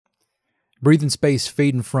Breathe in Space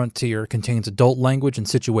Fade & Frontier contains adult language and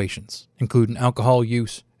situations, including alcohol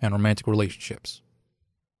use and romantic relationships.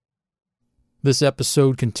 This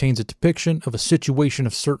episode contains a depiction of a situation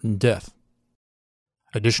of certain death.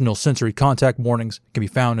 Additional sensory contact warnings can be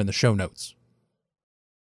found in the show notes.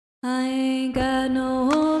 I ain't got no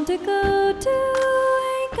home to go to,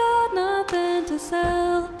 ain't got nothing to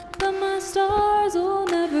sell, but my stars will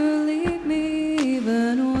never leave me,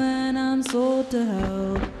 even when I'm sold to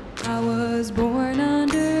hell. I was born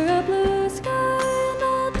under a blue sky, and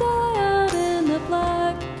I'll die out in the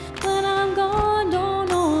black. When I'm gone, don't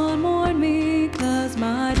no one mourn me, 'cause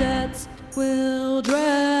my debts will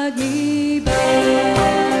drag me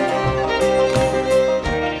back.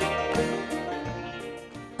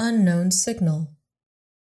 Unknown signal.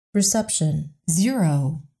 Reception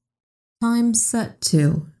 0. Time set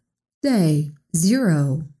to day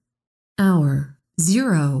 0. Hour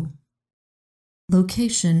 0.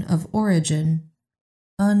 Location of origin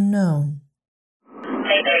unknown.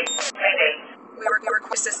 Mayday. We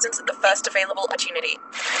require assistance at the first available opportunity.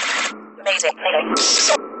 Mayday.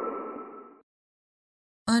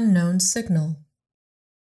 Unknown signal.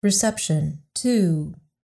 Reception 2.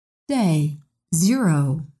 Day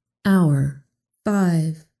 0. Hour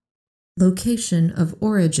 5. Location of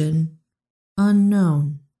origin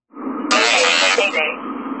unknown. Mayday.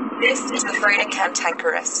 This is the freighter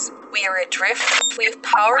Cantankerous. We are adrift. We have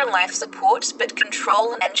power and life support, but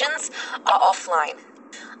control and engines are offline.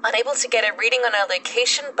 Unable to get a reading on our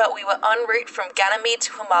location, but we were en route from Ganymede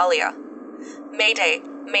to Himalaya. Mayday.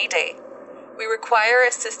 We require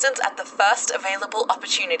assistance at the first available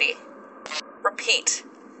opportunity. Repeat.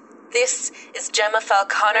 This is Gemma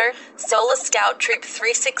Falcano, Solar Scout Troop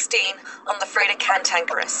 316 on the freighter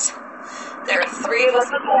Cantankerous. There are 3 of us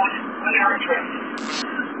aboard. We are adrift.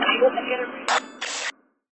 Unable to get a reading.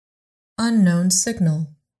 Unknown signal.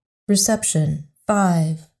 Reception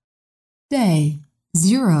 5. Day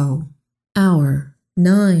 0. Hour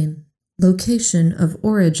 9. Location of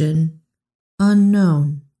origin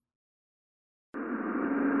unknown.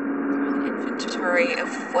 Inventory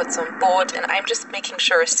of what's on board, and I'm just making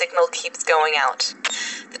sure a signal keeps going out.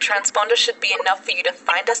 The transponder should be enough for you to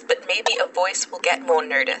find us, but maybe a voice will get more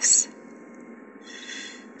notice.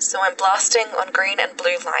 So I'm blasting on green and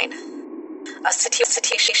blue line. Our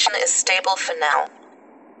situation is stable for now.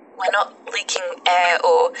 We're not leaking air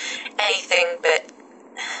or anything, but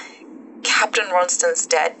Captain Ronston's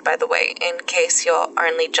dead, by the way, in case you're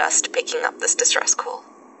only just picking up this distress call.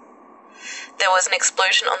 There was an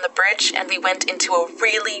explosion on the bridge, and we went into a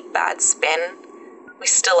really bad spin. We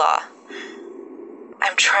still are.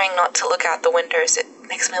 I'm trying not to look out the windows. It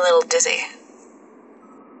makes me a little dizzy.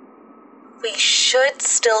 We should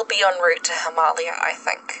still be en route to Himalaya, I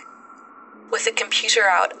think. With the computer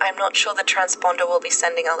out, I'm not sure the transponder will be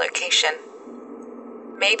sending our location.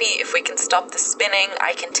 Maybe if we can stop the spinning,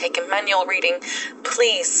 I can take a manual reading.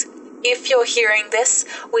 Please, if you're hearing this,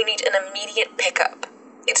 we need an immediate pickup.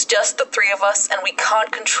 It's just the 3 of us, and we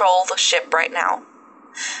can't control the ship right now.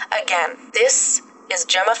 Again, this is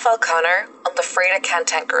Gemma Falcano on the freighter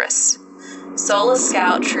Cantankerous. Solar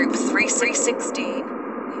Scout Troop 316.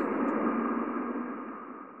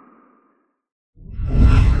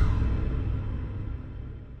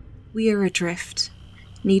 We are adrift.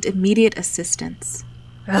 Need immediate assistance.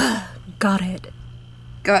 Got it.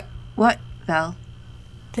 Got what, Val?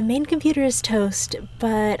 The main computer is toast,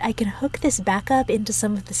 but I can hook this back up into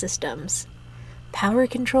some of the systems. Power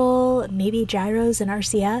control, maybe gyros and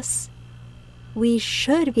RCS. We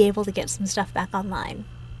should be able to get some stuff back online.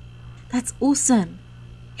 That's awesome.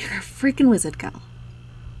 You're a freaking wizard, gal.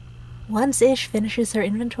 Once Ish finishes her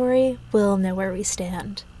inventory, we'll know where we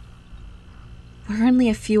stand. We're only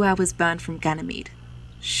a few hours burned from Ganymede.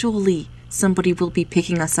 Surely somebody will be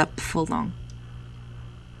picking us up before long.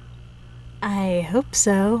 I hope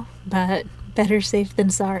so, but better safe than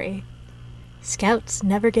sorry. Scouts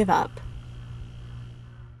never give up.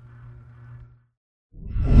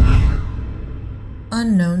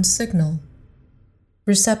 Unknown signal.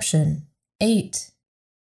 Reception 8.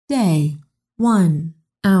 Day 1.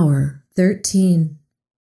 Hour 13.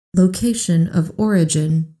 Location of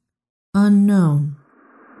origin unknown.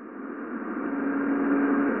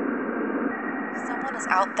 If someone is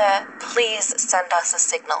out there, please send us a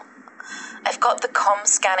signal. I've got the comm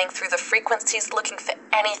scanning through the frequencies looking for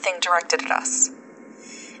anything directed at us.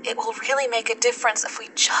 It will really make a difference if we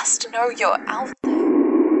just know you're out there.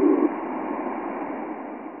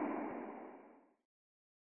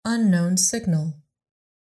 Unknown signal.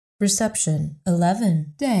 Reception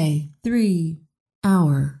 11. Day 3.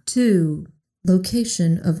 Hour 2.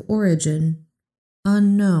 Location of origin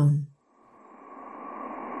unknown.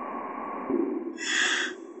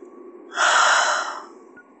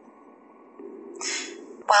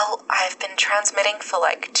 Well, I've been transmitting for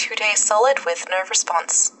like 2 days solid with no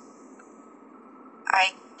response.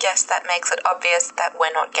 I guess that makes it obvious that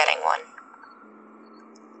we're not getting one.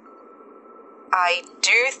 I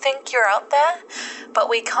do think you're out there, but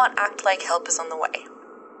we can't act like help is on the way.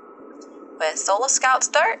 We're Solar Scouts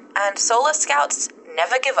though, and Solar Scouts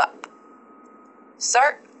never give up. So,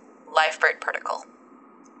 lifeboat protocol.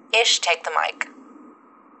 Ish, take the mic.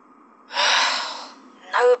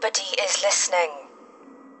 Nobody is listening.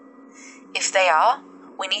 If they are,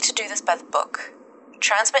 we need to do this by the book.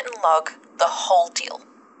 Transmit and log the whole deal.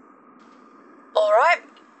 Alright.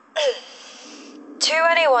 To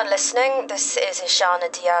anyone listening, this is Ishana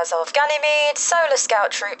Diaz of Ganymede, Solar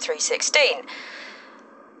Scout Troop 316.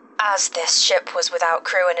 As this ship was without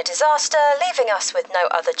crew in a disaster, leaving us with no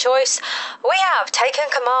other choice, we have taken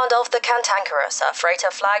command of the Cantankerous, a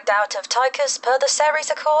freighter flagged out of Tychus per the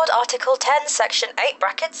Ceres Accord, Article 10, Section 8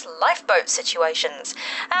 brackets, lifeboat situations,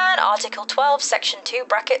 and Article 12, Section 2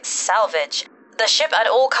 brackets, salvage. The ship and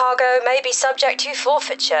all cargo may be subject to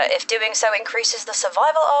forfeiture if doing so increases the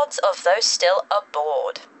survival odds of those still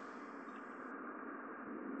aboard.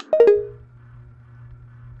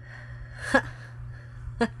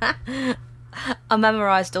 I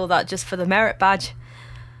memorised all that just for the merit badge.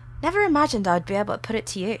 Never imagined I'd be able to put it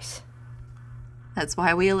to use. That's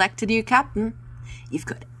why we elected you captain. You've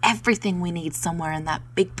got everything we need somewhere in that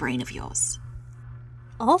big brain of yours.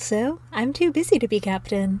 Also, I'm too busy to be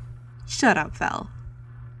captain. Shut up, Val.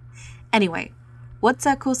 Anyway, what's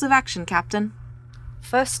our course of action, Captain?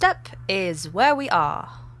 First step is where we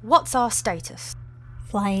are. What's our status?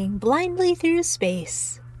 Flying blindly through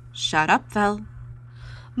space. Shut up, Val.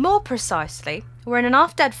 More precisely, we're in an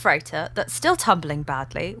half-dead freighter that's still tumbling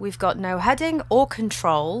badly. We've got no heading or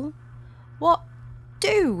control. What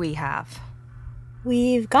do we have?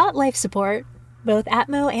 We've got life support. Both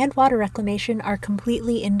Atmo and water reclamation are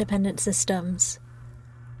completely independent systems.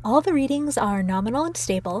 All the readings are nominal and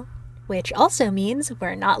stable, which also means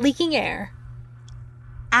we're not leaking air.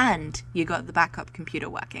 And you got the backup computer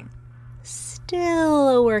working. Still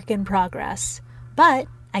a work in progress, but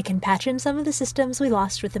I can patch in some of the systems we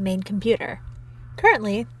lost with the main computer.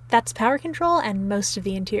 Currently, that's power control and most of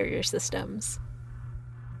the interior systems.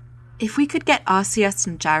 If we could get RCS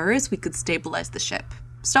and gyros, we could stabilize the ship.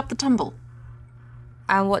 Stop the tumble.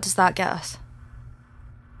 And what does that get us?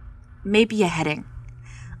 Maybe a heading.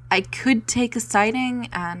 I could take a sighting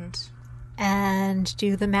and... And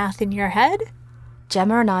do the math in your head?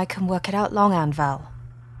 Gemma and I can work it out longhand, Val.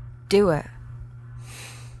 Do it.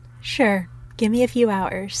 Sure. Give me a few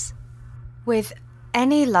hours. With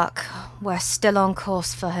any luck, we're still on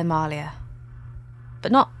course for Himalaya.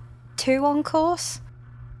 But not too on course.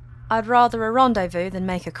 I'd rather a rendezvous than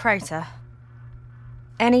make a crater.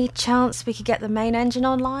 Any chance we could get the main engine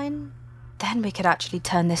online? Then we could actually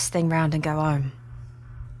turn this thing round and go home.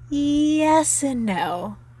 Yes and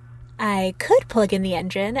no. I could plug in the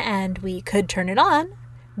engine and we could turn it on,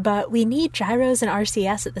 but we need gyros and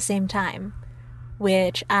RCS at the same time,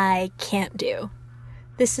 which I can't do.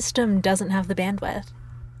 This system doesn't have the bandwidth.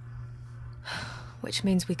 Which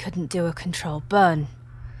means we couldn't do a controlled burn.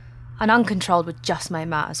 An uncontrolled would just make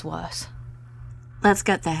matters worse. Let's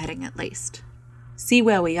get the heading at least. See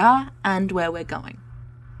where we are and where we're going.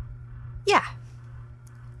 Yeah.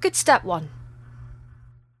 Good step one.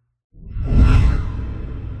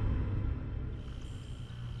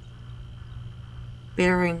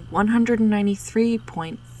 Bearing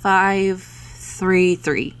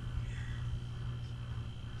 193.533.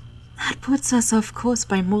 That puts us off course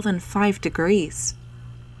by more than 5 degrees.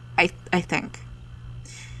 I think.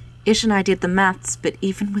 Ish and I did the maths, but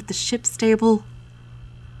even with the ship stable,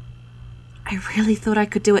 I really thought I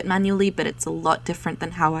could do it manually, but it's a lot different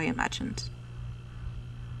than how I imagined.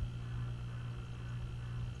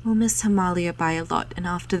 We'll miss Himalaya by a lot, and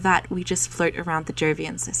after that we just float around the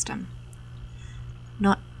Jovian system.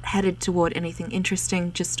 Not headed toward anything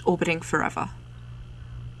interesting, just orbiting forever.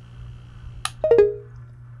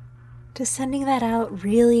 Does sending that out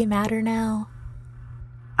really matter now?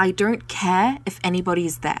 I don't care if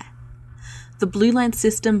anybody's there. The Blue Line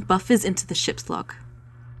system buffers into the ship's log.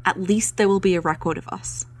 At least there will be a record of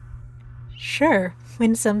us. Sure,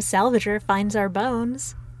 when some salvager finds our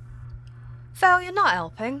bones. Val, you're not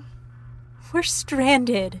helping. We're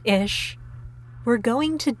stranded, Ish. We're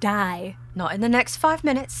going to die. Not in the next 5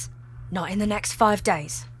 minutes. Not in the next 5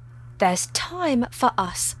 days. There's time for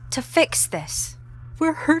us to fix this.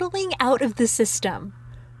 We're hurtling out of the system.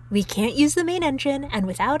 We can't use the main engine, and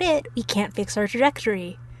without it, we can't fix our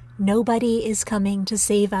trajectory. Nobody is coming to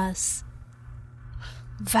save us.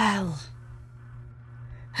 Val.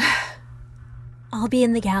 I'll be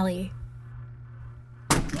in the galley.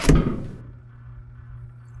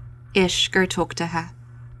 Ish, go talk to her.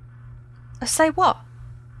 Say what?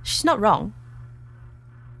 She's not wrong.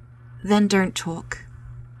 Then don't talk.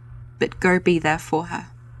 But go be there for her.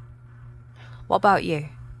 What about you?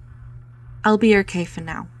 I'll be okay for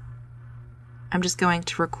now. I'm just going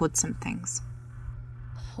to record some things.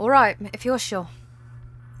 Alright, if you're sure.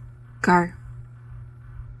 Go.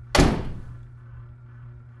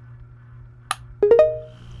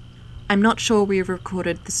 I'm not sure we've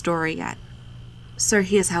recorded the story yet, so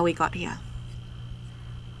here's how we got here.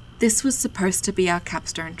 This was supposed to be our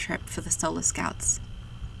capstone trip for the Solar Scouts.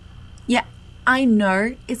 Yeah, I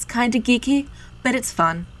know, it's kinda geeky, but it's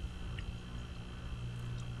fun.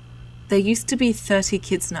 There used to be 30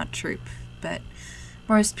 kids in our troop, but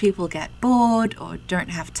most people get bored or don't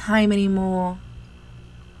have time anymore.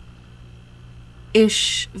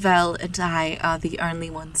 Ish, Vel, and I are the only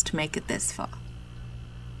ones to make it this far.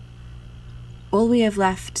 All we have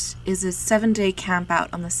left is a 7-day camp out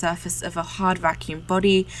on the surface of a hard vacuum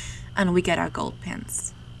body, and we get our gold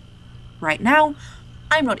pins. Right now,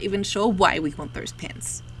 I'm not even sure why we want those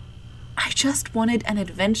pins. I just wanted an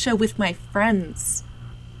adventure with my friends.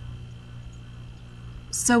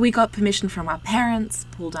 So we got permission from our parents,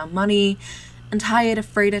 pooled our money, and hired a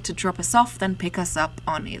freighter to drop us off, then pick us up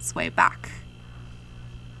on its way back.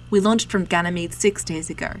 We launched from Ganymede 6 days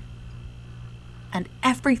ago. And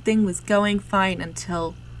everything was going fine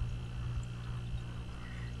until...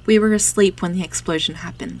 We were asleep when the explosion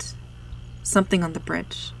happened. Something on the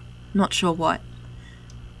bridge. Not sure what.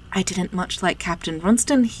 I didn't much like Captain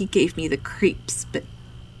Ronston, he gave me the creeps, but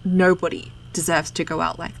nobody deserves to go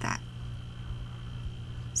out like that.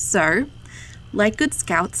 So, like good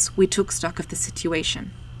scouts, we took stock of the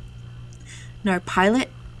situation. No pilot,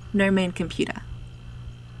 no main computer.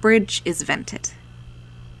 Bridge is vented.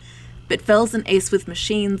 But Vel's an ace with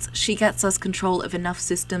machines, she gets us control of enough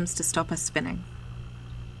systems to stop us spinning.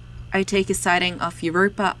 I take a sighting off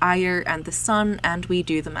Europa, Ire, and the sun, and we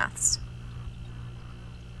do the maths.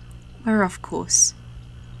 We're off course.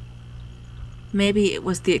 Maybe it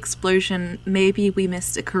was the explosion, maybe we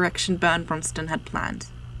missed a correction burn Bronston had planned.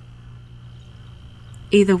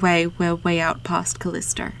 Either way, we're way out past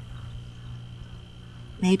Callisto.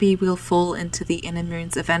 Maybe we'll fall into the inner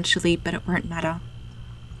moons eventually, but it won't matter.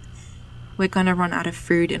 We're gonna run out of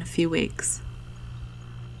food in a few weeks.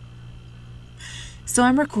 So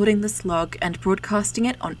I'm recording this log and broadcasting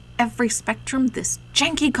it on every spectrum this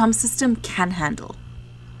janky comm system can handle.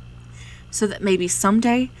 So that maybe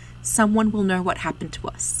someday, someone will know what happened to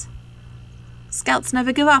us. Scouts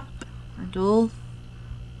never give up, and all.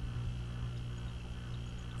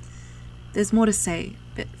 There's more to say,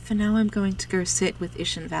 but for now I'm going to go sit with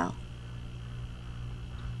Ish and Val.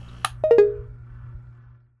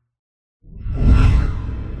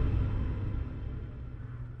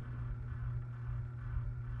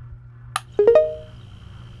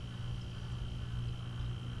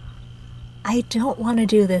 I don't want to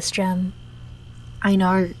do this, Jem. I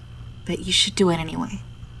know, but you should do it anyway.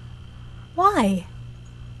 Why?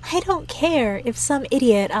 I don't care if some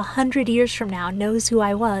idiot 100 years from now knows who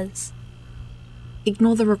I was.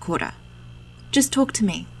 Ignore the recorder. Just talk to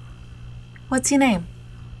me. What's your name?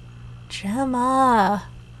 Gemma.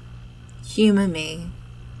 Humor me.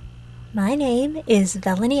 My name is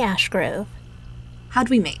Velany Ashgrove. How'd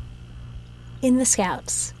we meet? In the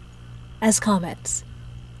Scouts. As comets.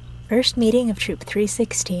 First meeting of Troop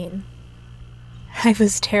 316. I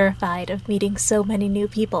was terrified of meeting so many new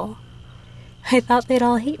people. I thought they'd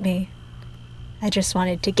all hate me. I just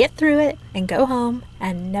wanted to get through it and go home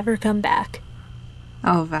and never come back.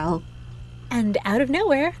 Oh, Val. And out of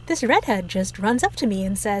nowhere, this redhead just runs up to me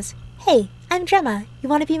and says, "Hey, I'm Gemma. You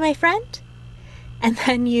want to be my friend?" And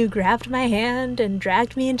then you grabbed my hand and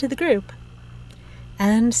dragged me into the group.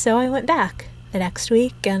 And so I went back the next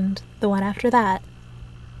week and the one after that.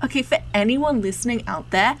 Okay, for anyone listening out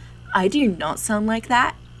there, I do not sound like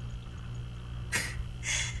that.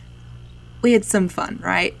 We had some fun,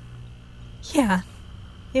 right? Yeah,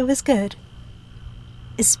 it was good.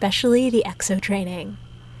 Especially the exo training.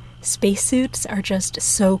 Spacesuits are just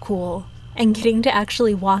so cool, and getting to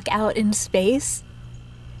actually walk out in space,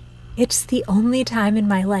 it's the only time in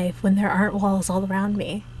my life when there aren't walls all around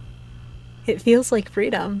me. It feels like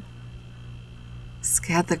freedom.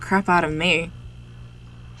 Scared the crap out of me.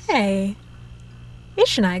 Hey,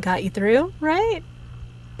 Ish and I got you through, right?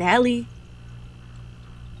 Barely.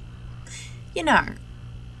 You know,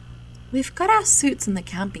 we've got our suits and the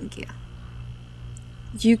camping gear.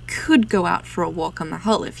 You could go out for a walk on the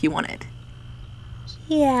hull if you wanted.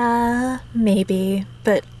 Yeah, maybe,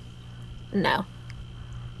 but no.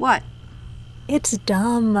 What? It's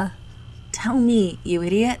dumb. Tell me, you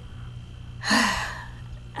idiot.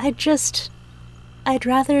 I'd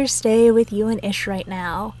rather stay with you and Ish right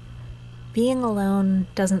now. Being alone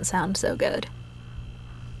doesn't sound so good.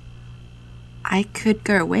 I could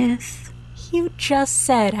go with. You just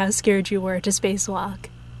said how scared you were to spacewalk.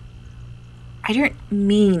 I don't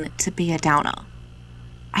mean to be a downer.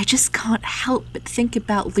 I just can't help but think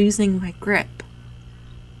about losing my grip.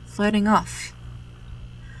 Floating off.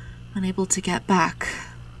 Unable to get back.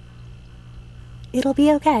 It'll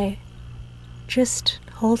be okay. Just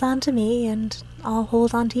hold on to me and I'll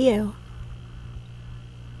hold on to you.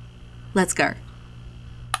 Let's go.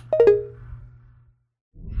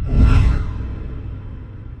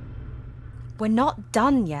 We're not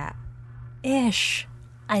done yet. Ish,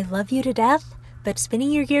 I love you to death, but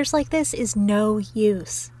spinning your gears like this is no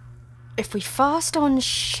use. If we fast on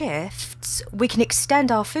shifts, we can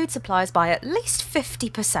extend our food supplies by at least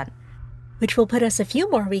 50%. Which will put us a few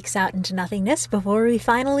more weeks out into nothingness before we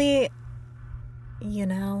finally... you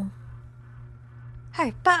know...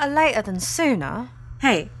 Hey, better later than sooner.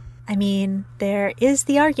 Hey. I mean, there is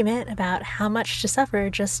the argument about how much to suffer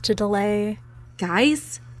just to delay...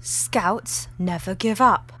 Guys? Scouts never give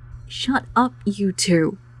up. Shut up, you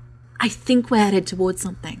two. I think we're headed towards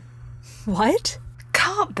something. What?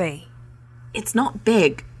 Can't be. It's not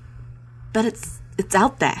big, but it's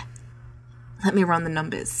out there. Let me run the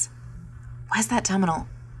numbers. Where's that terminal?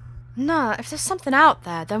 No, if there's something out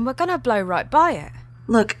there, then we're gonna blow right by it.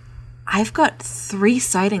 Look, I've got 3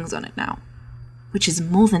 sightings on it now, which is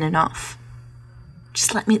more than enough.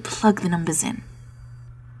 Just let me plug the numbers in.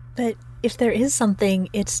 But if there is something,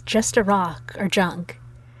 it's just a rock or junk.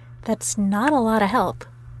 That's not a lot of help.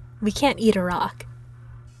 We can't eat a rock.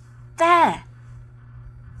 There!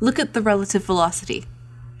 Look at the relative velocity.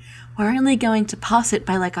 We're only going to pass it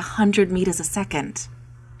by like 100 meters a second.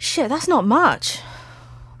 Shit, that's not much.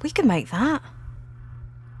 We can make that.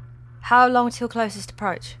 How long till closest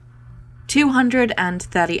approach?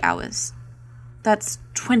 230 hours. That's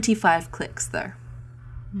 25 clicks, though.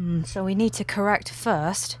 So we need to correct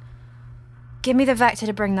first. Give me the vector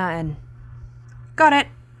to bring that in. Got it.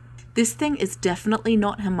 This thing is definitely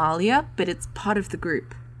not Himalaya, but it's part of the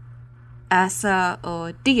group. Asa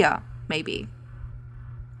or Dia, maybe.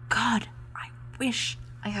 God, I wish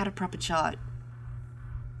I had a proper chart.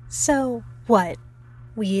 So, what?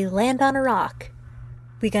 We land on a rock.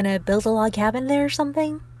 We gonna build a log cabin there or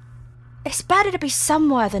something? It's better to be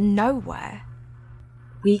somewhere than nowhere.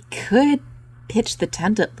 We could pitch the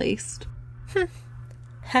tent at least.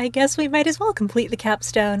 I guess we might as well complete the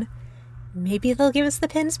capstone. Maybe they'll give us the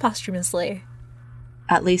pins posthumously.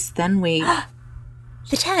 At least then we...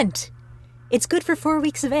 The tent! It's good for 4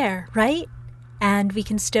 weeks of air, right? And we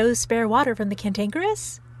can stow spare water from the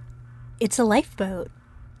Cantankerous? It's a lifeboat.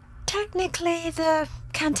 Technically, the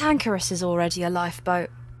Cantankerous is already a lifeboat.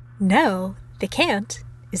 No, the Cant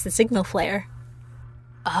is the signal flare.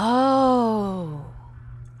 Oh.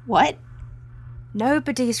 What?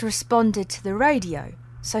 Nobody's responded to the radio,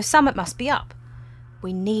 so Summit must be up.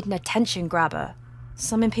 We need an attention grabber.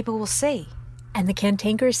 Something people will see. And the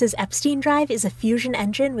Cantankerous's Epstein drive is a fusion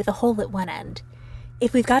engine with a hole at one end.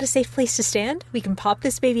 If we've got a safe place to stand, we can pop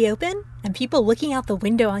this baby open, and people looking out the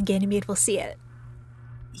window on Ganymede will see it.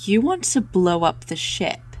 You want to blow up the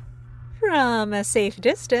ship? From a safe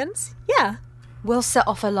distance, yeah. We'll set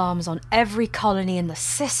off alarms on every colony in the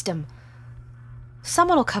system.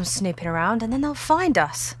 Someone will come snooping around and then they'll find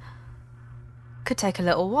us. Could take a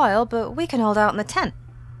little while, but we can hold out in the tent.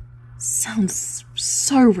 Sounds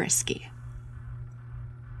so risky.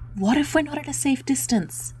 What if we're not at a safe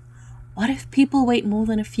distance? What if people wait more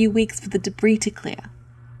than a few weeks for the debris to clear?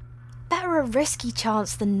 Better a risky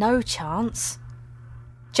chance than no chance.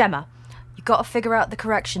 Gemma, you gotta figure out the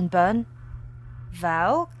correction burn.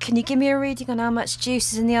 Val, can you give me a reading on how much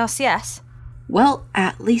juice is in the RCS? Well,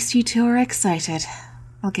 at least you two are excited.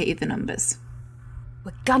 I'll get you the numbers.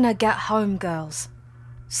 We're gonna get home, girls.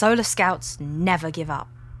 Solar Scouts never give up.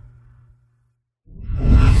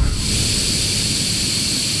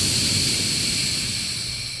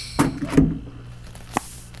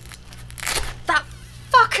 That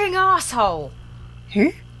fucking asshole!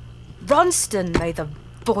 Who? Ronston, may the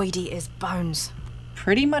void eat his bones.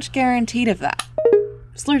 Pretty much guaranteed of that.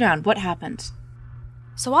 Slow down, what happened?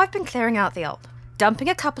 So I've been clearing out the old. Dumping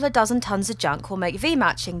a couple of dozen tons of junk will make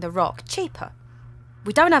V-matching the rock cheaper.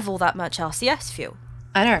 We don't have all that much RCS fuel.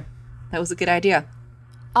 I know. That was a good idea.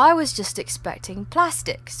 I was just expecting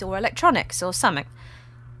plastics or electronics or something.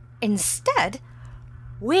 Instead,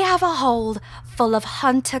 we have a hold full of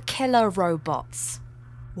hunter-killer robots.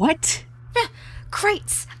 What?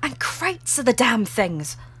 Crates and crates of the damn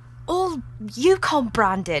things. All Yukon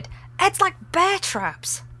branded. It's like bear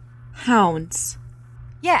traps. Hounds.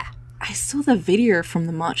 Yeah. I saw the video from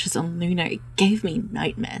the marches on Luna. It gave me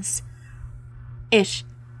nightmares. Ish,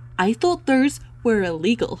 I thought those were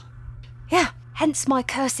illegal. Yeah, hence my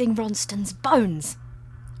cursing Ronston's bones.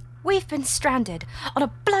 We've been stranded on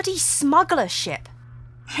a bloody smuggler ship.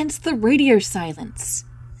 Hence the radio silence.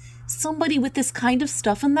 Somebody with this kind of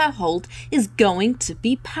stuff in their hold is going to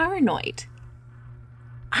be paranoid.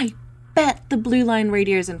 I bet the Blue Line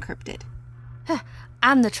radio is encrypted.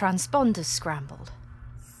 And the transponder's scrambled.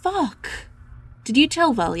 Fuck. Did you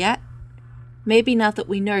tell Val yet? Maybe now that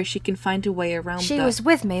we know, she can find a way around She was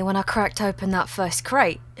with me when I cracked open that first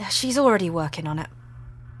crate. She's already working on it.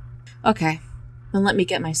 Okay, then let me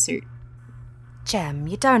get my suit. Jem,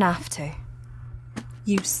 you don't have to.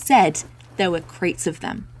 You said there were crates of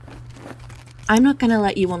them. I'm not gonna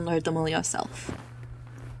let you unload them all yourself.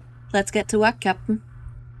 Let's get to work, Captain.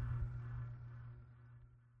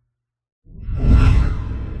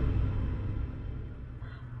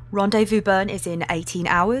 Rendezvous burn is in 18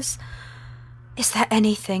 hours. Is there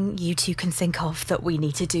anything you two can think of that we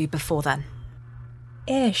need to do before then?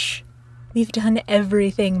 Ish. We've done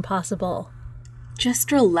everything possible.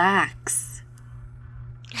 Just relax.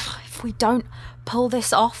 If we don't pull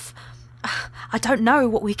this off, I don't know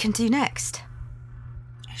what we can do next.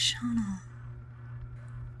 Ishana.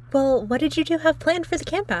 Well, what did you two have planned for the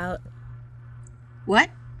campout? What?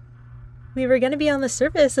 We were going to be on the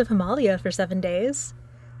surface of Himalaya for 7 days.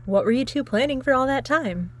 What were you two planning for all that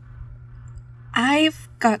time? I've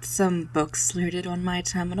got some books loaded on my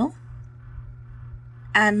terminal.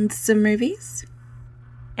 And some movies.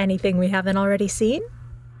 Anything we haven't already seen?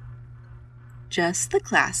 Just the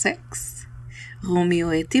classics. Romeo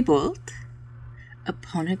et Thibault,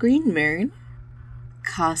 Upon a Green Moon,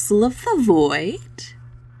 Castle of the Void.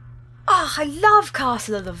 Oh, I love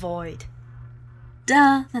Castle of the Void.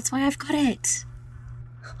 Duh, that's why I've got it.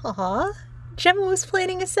 Aw, Gemma was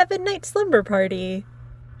planning a 7-night slumber party.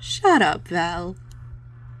 Shut up, Val.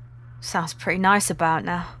 Sounds pretty nice about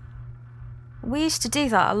now. We used to do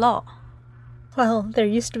that a lot. Well, there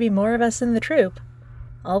used to be more of us in the troop.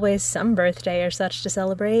 Always some birthday or such to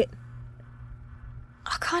celebrate.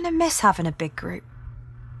 I kind of miss having a big group.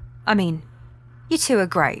 I mean, you two are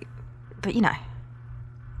great, but you know.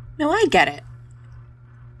 No, I get it.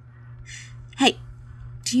 Hey,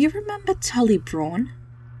 do you remember Tully Braun?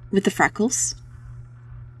 With the freckles?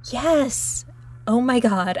 Yes! Oh my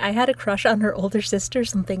god, I had a crush on her older sister,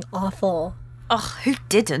 something awful. Ugh, who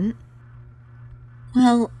didn't?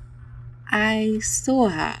 Well, I saw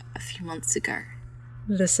her a few months ago.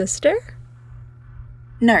 The sister?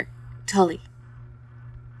 No, Tully.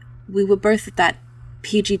 We were both at that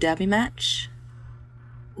PG Derby match.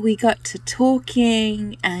 We got to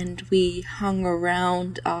talking and we hung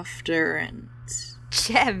around after and...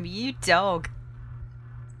 Jem, you dog.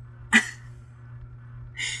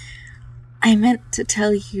 I meant to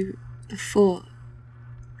tell you before.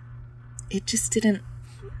 It just didn't...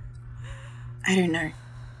 I don't know.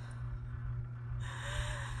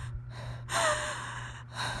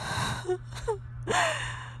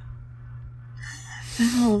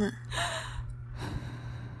 Val.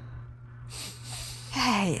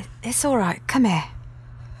 Hey, it's alright, come here.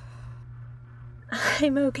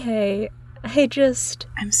 I'm okay.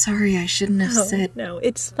 I'm sorry, I shouldn't have said... No,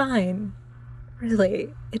 it's fine.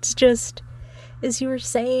 Really, it's just... As you were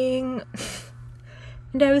saying...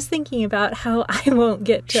 And I was thinking about how I won't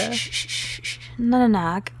get to... Shh. No,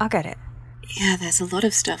 I get it. Yeah, there's a lot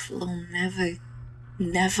of stuff we'll never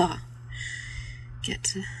get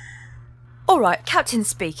to... Alright, Captain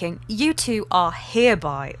speaking, you two are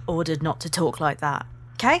hereby ordered not to talk like that.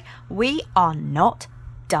 Okay? We are not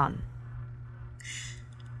done.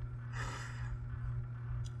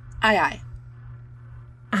 Aye.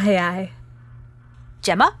 Aye.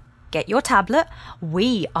 Gemma, get your tablet.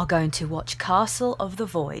 We are going to watch Castle of the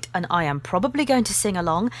Void, and I am probably going to sing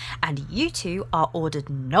along, and you two are ordered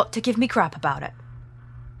not to give me crap about it.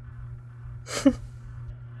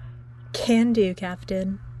 Can do,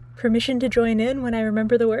 Captain. Permission to join in when I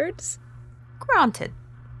remember the words? Granted.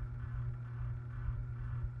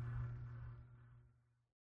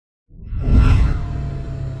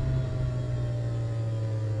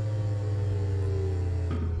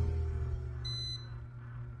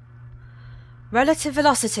 Relative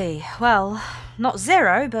velocity. Well, not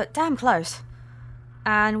 0, but damn close.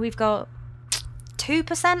 And we've got 2%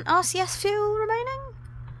 RCS fuel remaining?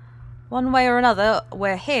 One way or another,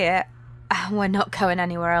 we're here, and we're not going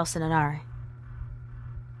anywhere else in an hurry.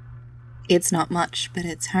 It's not much, but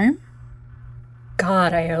it's home?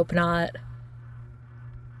 God, I hope not.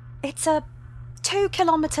 It's a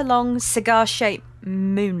 2-kilometre long cigar-shaped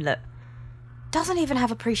moonlet. Doesn't even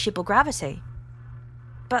have appreciable gravity.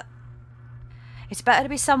 It's better to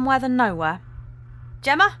be somewhere than nowhere.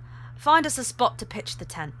 Gemma, find us a spot to pitch the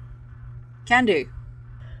tent. Can do.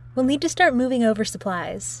 We'll need to start moving over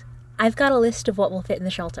supplies. I've got a list of what will fit in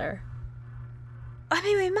the shelter. I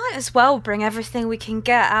mean, we might as well bring everything we can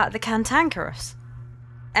get out of the cantankerous.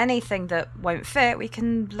 Anything that won't fit, we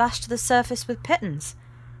can lash to the surface with pittons.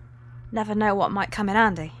 Never know what might come in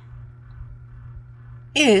handy.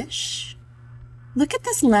 Ish. Look at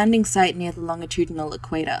this landing site near the longitudinal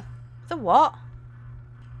equator. The what?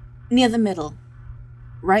 Near the middle.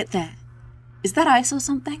 Right there. Is that ice or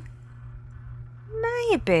something?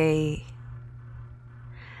 Maybe.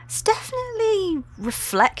 It's definitely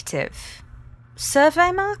reflective.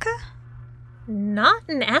 Survey marker? Not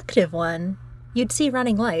an active one. You'd see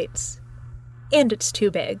running lights. And it's too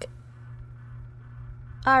big.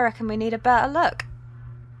 I reckon we need a better look.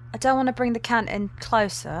 I don't want to bring the cant in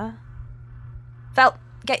closer. Vel,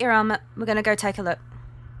 get your helmet. We're going to go take a look.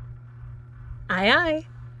 Aye, aye.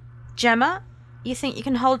 Gemma, you think you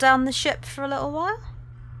can hold down the ship for a little while?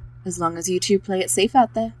 As long as you two play it safe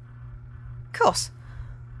out there. Course.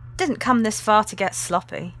 Didn't come this far to get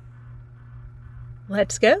sloppy.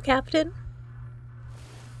 Let's go, Captain.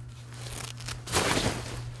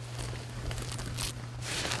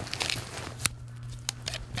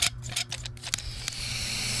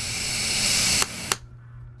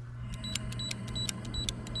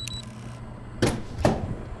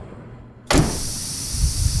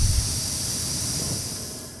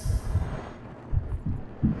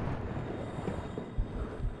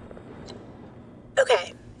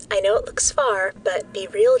 Okay, I know it looks far, but be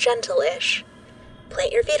real gentle-ish.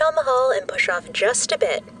 Plant your feet on the hull and push off just a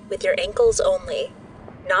bit, with your ankles only,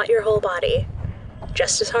 not your whole body.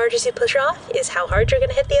 Just as hard as you push off is how hard you're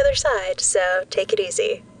going to hit the other side, so take it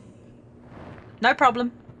easy. No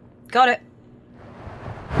problem. Got it.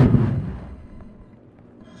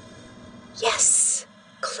 Yes!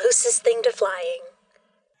 Closest thing to flying.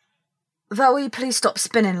 Val, will you please stop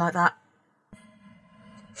spinning like that?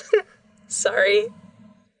 Sorry.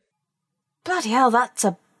 Bloody hell, that's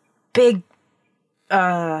a big,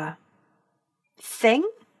 thing?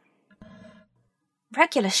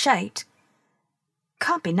 Regular shaped.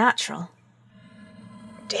 Can't be natural.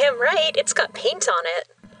 Damn right, it's got paint on it.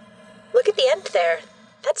 Look at the end there.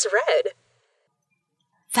 That's red.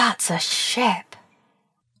 That's a ship.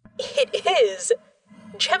 It is.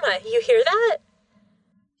 Gemma, you hear that?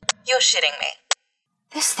 You're shitting me.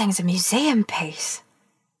 This thing's a museum piece.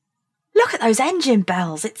 Look at those engine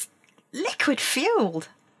bells. It's liquid fueled.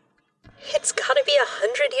 It's gotta be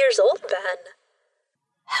 100 years old then.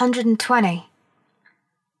 120.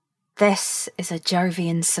 This is a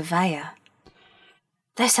Jovian surveyor.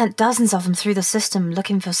 They sent dozens of them through the system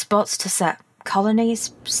looking for spots to set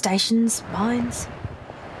colonies, stations, mines.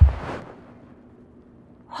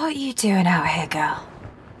 What are you doing out here, girl?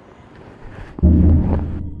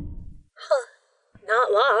 Huh.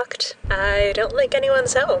 Not locked. I don't think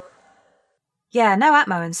anyone's home. Yeah, no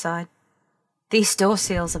Atmo inside. These door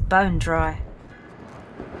seals are bone dry.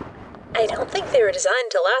 I don't think they were designed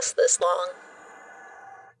to last this long.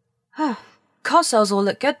 Oh, consoles all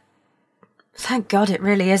look good. Thank God it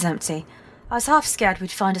really is empty. I was half scared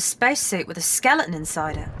we'd find a spacesuit with a skeleton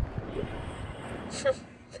inside it.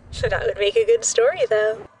 That would make a good story,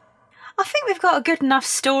 though. I think we've got a good enough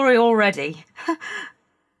story already.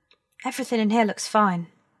 Everything in here looks fine.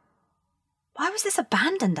 Why was this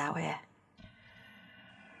abandoned out here?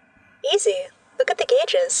 Easy. Look at the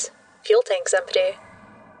gauges. Fuel tank's empty.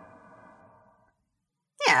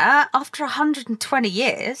 Yeah, after 120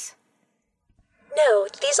 years. No,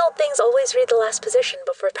 these old things always read the last position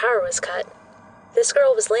before power was cut. This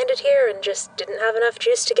girl was landed here and just didn't have enough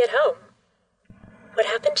juice to get home. What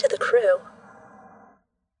happened to the crew?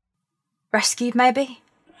 Rescued, maybe?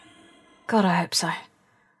 God, I hope so.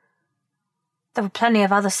 There were plenty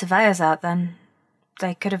of other surveyors out then.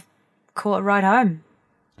 They could have caught a ride home.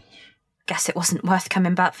 Guess it wasn't worth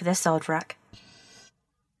coming back for this old wreck.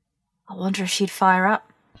 I wonder if she'd fire up.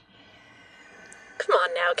 Come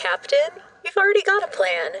on now, Captain. We've already got a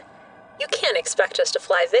plan. You can't expect us to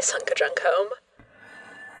fly this hunk of junk home.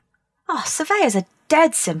 Oh, surveyors are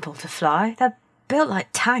dead simple to fly. They're built like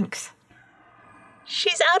tanks.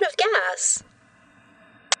 She's out of gas.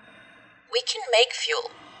 We can make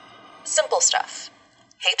fuel. Simple stuff.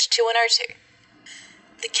 H2 and O2.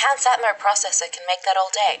 The CAN's Atmo processor can make that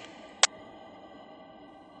all day.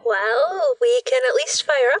 Well, we can at least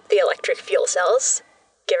fire up the electric fuel cells.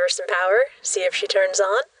 Give her some power, see if she turns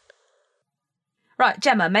on. Right,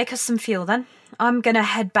 Gemma, make us some fuel then. I'm gonna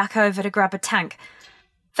head back over to grab a tank.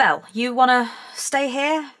 Vel, you wanna stay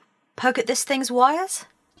here? Poke at this thing's wires?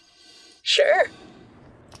 Sure.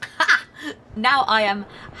 Ha! Now I am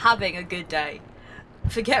having a good day.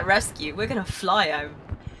 Forget rescue, we're gonna fly home.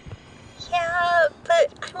 Yeah,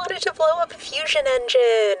 but I wanted to blow up a fusion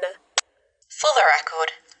engine. For the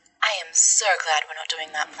record, I am so glad we're not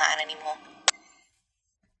doing that plan anymore.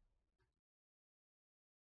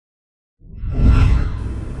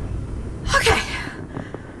 Okay.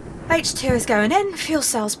 H2 is going in, fuel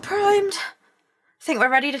cells primed. Think we're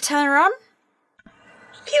ready to turn her on?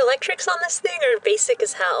 The electrics on this thing are basic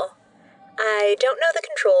as hell. I don't know the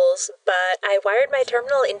controls, but I wired my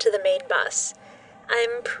terminal into the main bus.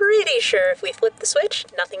 I'm pretty sure if we flip the switch,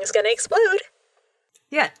 nothing's gonna explode.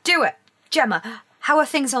 Yeah, do it. Gemma, how are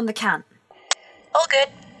things on the can? All good.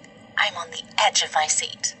 I'm on the edge of my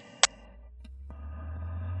seat.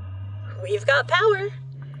 We've got power.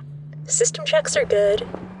 System checks are good.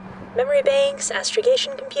 Memory banks,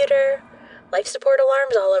 astrogation computer, life support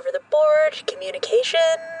alarms all over the board,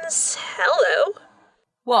 communications. Hello.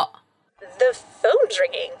 What? The phone's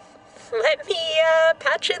ringing. Let me,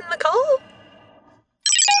 patch in the call.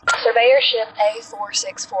 Surveyor ship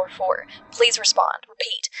A4644. Please respond.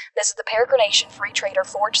 Repeat. This is the Peregrination Free Trader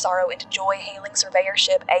Forge Sorrow into Joy hailing Surveyor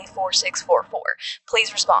ship A4644.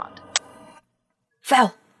 Please respond.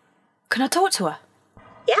 Vel, can I talk to her?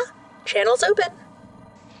 Yeah, channel's open.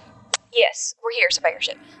 Yes, we're here, Surveyor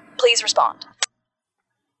ship. Please respond.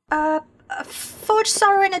 Forge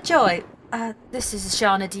Sorrow into Joy. This is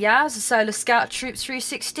Ashana Diaz, the Solar Scout Troop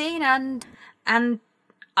 316, and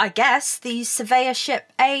I guess the Surveyor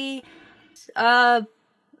ship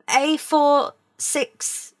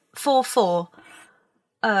A4644.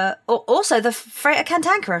 Also the freighter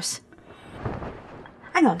Cantankerous.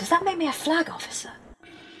 Hang on, does that make me a flag officer?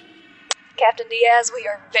 Captain Diaz, we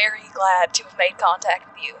are very glad to have made contact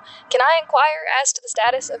with you. Can I inquire as to the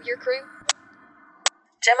status of your crew?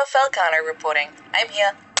 Gemma Falconer reporting. I'm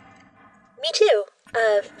here. Me too.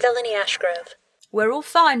 Felony Ashgrove. We're all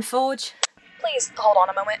fine, Forge. Please hold on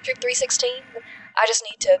a moment. Troop 316. I just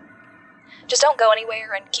need to... Just don't go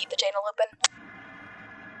anywhere and keep the channel open.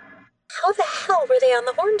 How the hell were they on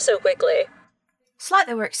the horn so quickly? It's like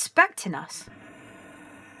they were expecting us.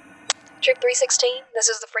 Troop 316, this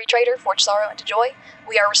is the Free Trader, Forge Sorrow into Joy.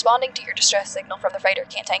 We are responding to your distress signal from the freighter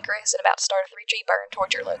Cantankerous and about to start a 3G burn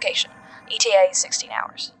towards your location. ETA is 16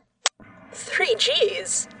 hours. 3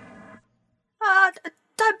 Gs?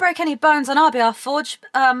 Don't break any bones on our behalf, Forge.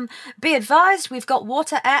 Be advised, we've got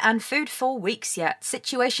water, air, and food for weeks yet.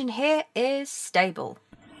 Situation here is stable.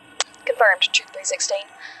 Confirmed, Troop 316.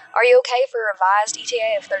 Are you okay for a revised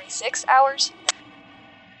ETA of 36 hours?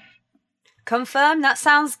 Confirmed, that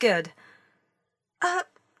sounds good.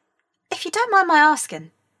 If you don't mind my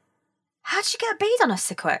asking, how'd you get a bead on us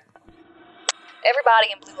so quick?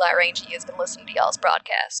 Everybody in Blue Light Range has been listening to y'all's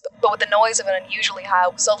broadcast, but with the noise of an unusually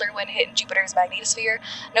high solar wind hitting Jupiter's magnetosphere,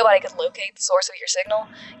 nobody could locate the source of your signal.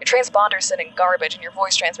 Your transponder's sending garbage and your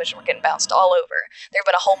voice transmission were getting bounced all over. There have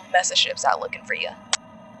been a whole mess of ships out looking for you.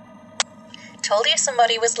 Told you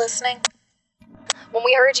somebody was listening. When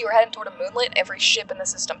we heard you were heading toward a moonlet, every ship in the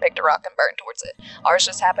system picked a rock and burned towards it. Ours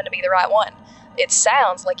just happened to be the right one. It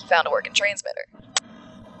sounds like you found a working transmitter.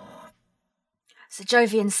 It's a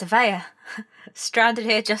Jovian surveyor. Stranded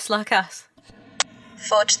here just like us.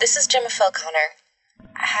 Forge, this is Gemma Falconer.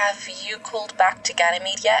 Have you called back to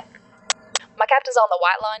Ganymede yet? My captain's on the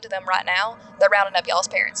white line to them right now. They're rounding up y'all's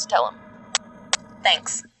parents. Tell them.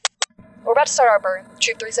 Thanks. We're about to start our burn.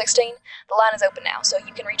 Troop 316. The line is open now, so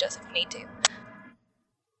you can reach us if you need to.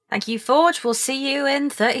 Thank you, Forge. We'll see you in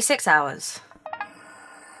 36 hours.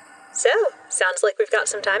 So, sounds like we've got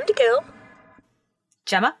some time to kill.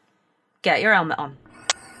 Gemma, get your helmet on.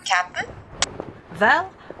 Captain?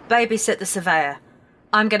 Vel, babysit the surveyor.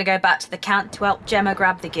 I'm gonna go back to the camp to help Gemma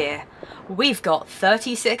grab the gear. We've got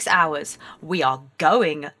 36 hours. We are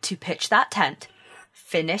going to pitch that tent,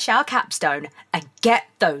 finish our capstone, and get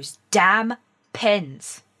those damn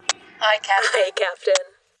pins. Hi, Captain. Hi, Captain.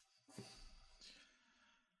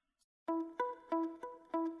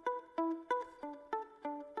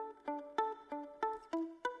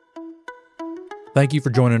 Thank you for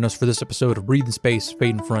joining us for this episode of Breathe in Space,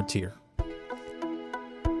 Fade and Frontier.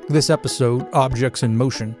 This episode, Objects in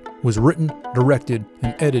Motion, was written, directed,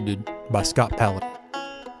 and edited by Scott Paladin.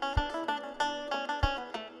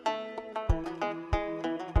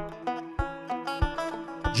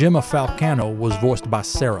 Gemma Falcano was voiced by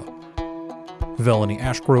Sarah. Velony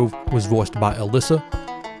Ashgrove was voiced by Alyssa.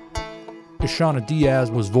 Ashana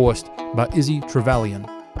Diaz was voiced by Izzy Trevelyan.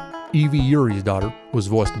 Evie Yuri's daughter was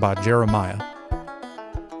voiced by Jeremiah,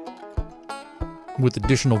 with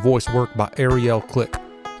additional voice work by Ariel Click.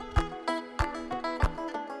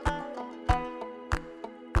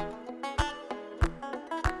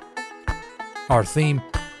 Our theme,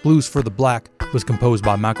 Blues for the Black, was composed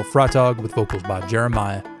by Michael Freitag with vocals by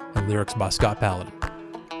Jeremiah and lyrics by Scott Paladin.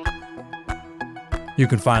 You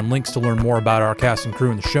can find links to learn more about our cast and crew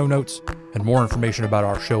in the show notes, and more information about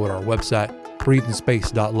our show at our website,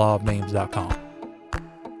 breatheinspace.lawofnames.com.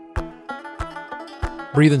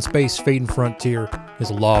 Breathe in Space, Fate and Frontier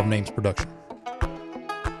is a Law of Names production.